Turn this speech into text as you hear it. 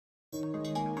Hello,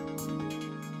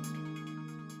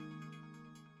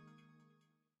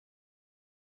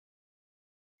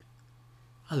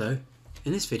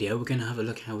 in this video we're going to have a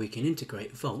look how we can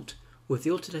integrate Vault with the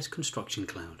Autodesk Construction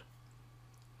Cloud.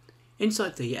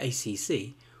 Inside the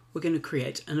ACC we're going to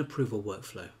create an approval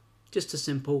workflow, just a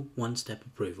simple one-step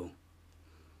approval.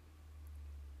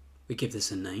 We give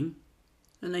this a name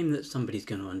that somebody's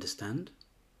going to understand.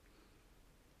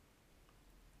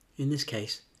 In this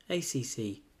case,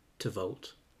 ACC to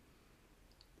Vault.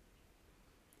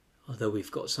 Although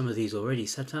we've got some of these already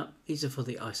set up, these are for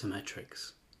the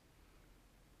isometrics.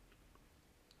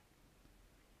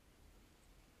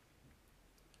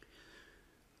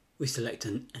 We select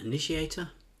an initiator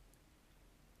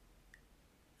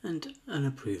and an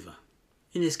approver.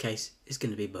 In this case, it's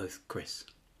going to be both Chris.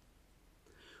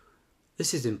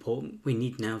 This is important. We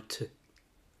need now to,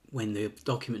 when the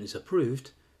document is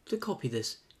approved, to copy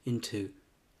this into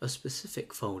a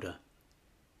specific folder.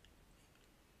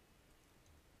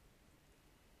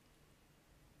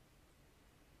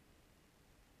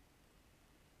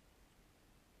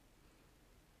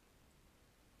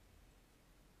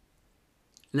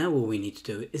 Now all we need to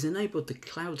do is enable the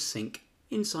Cloud Sync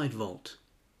inside Vault.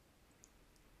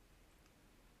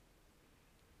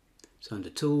 So under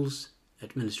Tools,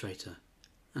 Administrator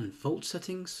and Vault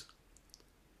Settings,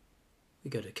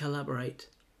 we go to Collaborate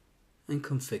and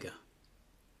Configure.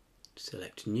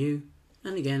 Select New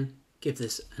and again give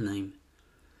this a name.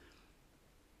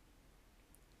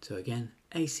 So again,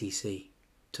 ACC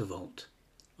to Vault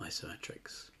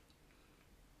Isometrics.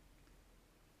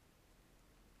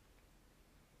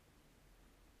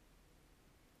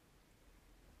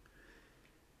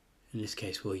 In this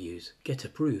case we'll use Get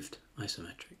Approved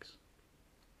Isometrics.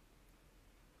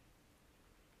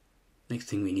 Next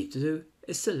thing we need to do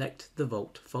is select the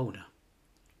Vault folder.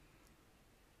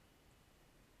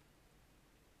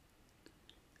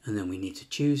 And then we need to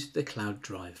choose the Cloud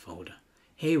Drive folder.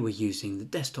 Here we're using the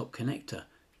desktop connector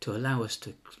to allow us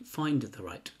to find the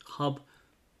right hub,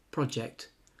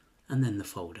 project and then the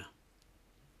folder.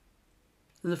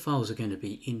 And the files are going to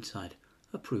be inside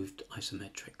Approved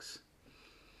Isometrics.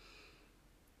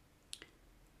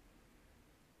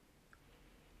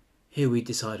 Here we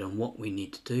decide on what we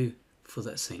need to do for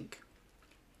that sync.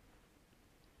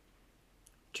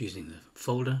 Choosing the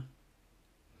folder,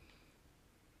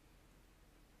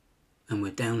 and we're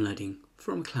downloading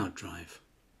from Cloud Drive.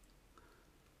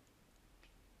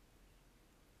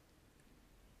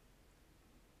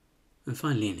 And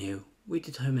finally in here we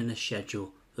determine a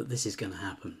schedule that this is going to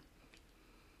happen.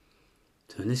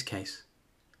 So in this case,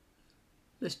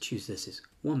 let's choose this as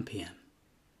 1 PM.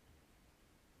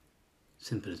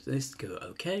 Simple as this, go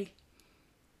OK.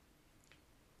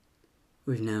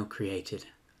 We've now created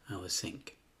our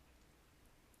sync.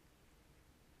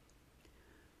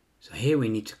 So here we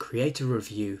need to create a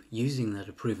review using that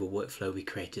approval workflow we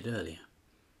created earlier.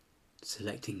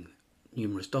 Selecting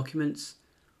numerous documents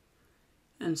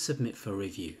and submit for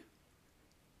review.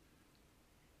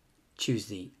 Choose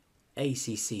the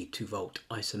ACC to Vault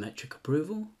isometric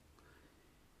approval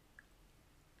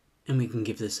and we can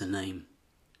give this a name.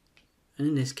 And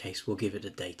in this case we'll give it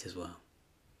a date as well.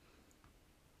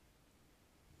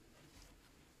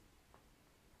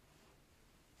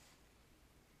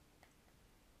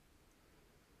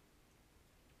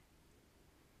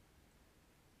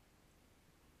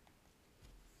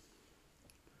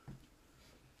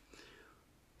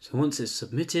 So once it's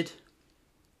submitted,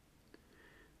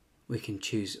 we can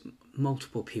choose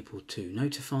multiple people to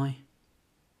notify.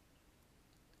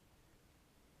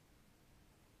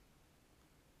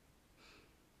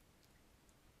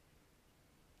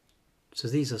 So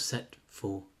these are set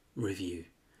for review.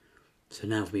 So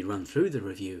now if we run through the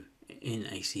review in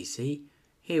ACC,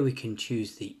 here we can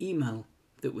choose the email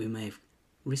that we may have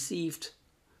received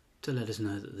to let us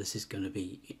know that this is going to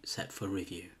be set for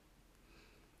review.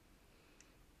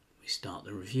 We start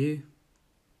the review.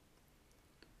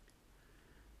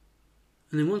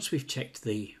 And then once we've checked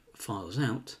the files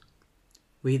out,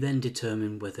 we then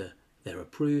determine whether they're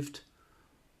approved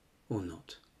or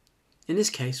not. In this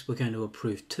case, we're going to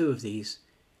approve 2 of these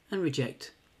and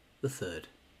reject the 3rd.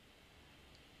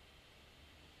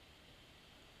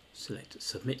 Select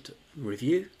Submit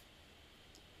Review.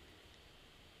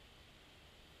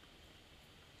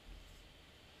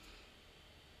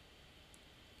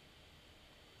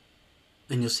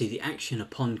 And you'll see the action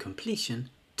upon completion.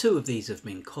 2 of these have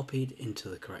been copied into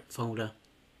the correct folder,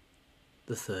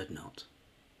 the 3rd not.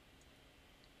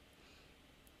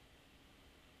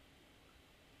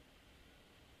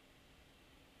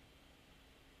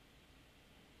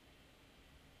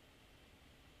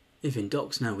 If in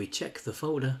Docs now we check the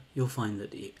folder, you'll find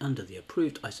that under the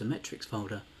approved isometrics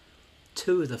folder,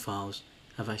 2 of the files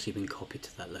have actually been copied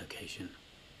to that location.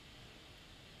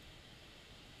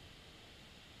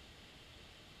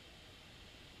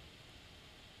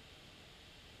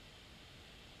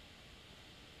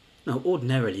 Now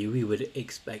ordinarily we would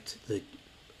expect the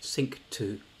sync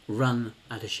to run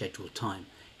at a scheduled time.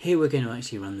 Here we're going to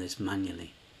actually run this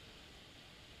manually.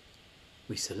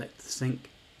 We select the sync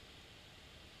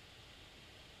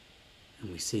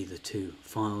and we see the 2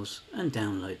 files and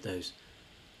download those.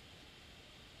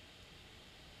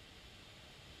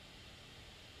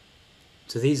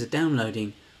 So these are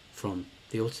downloading from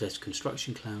the Autodesk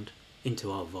Construction Cloud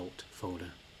into our Vault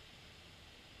folder.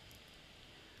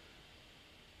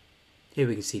 Here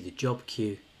we can see the job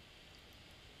queue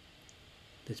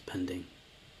that's pending.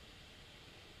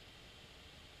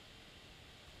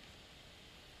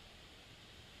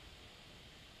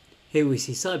 Here we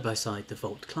see side by side the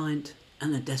Vault client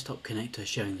and the desktop connector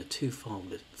showing the 2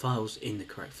 files in the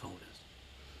correct folders.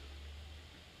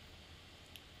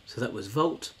 So that was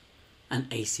Vault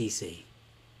and ACC.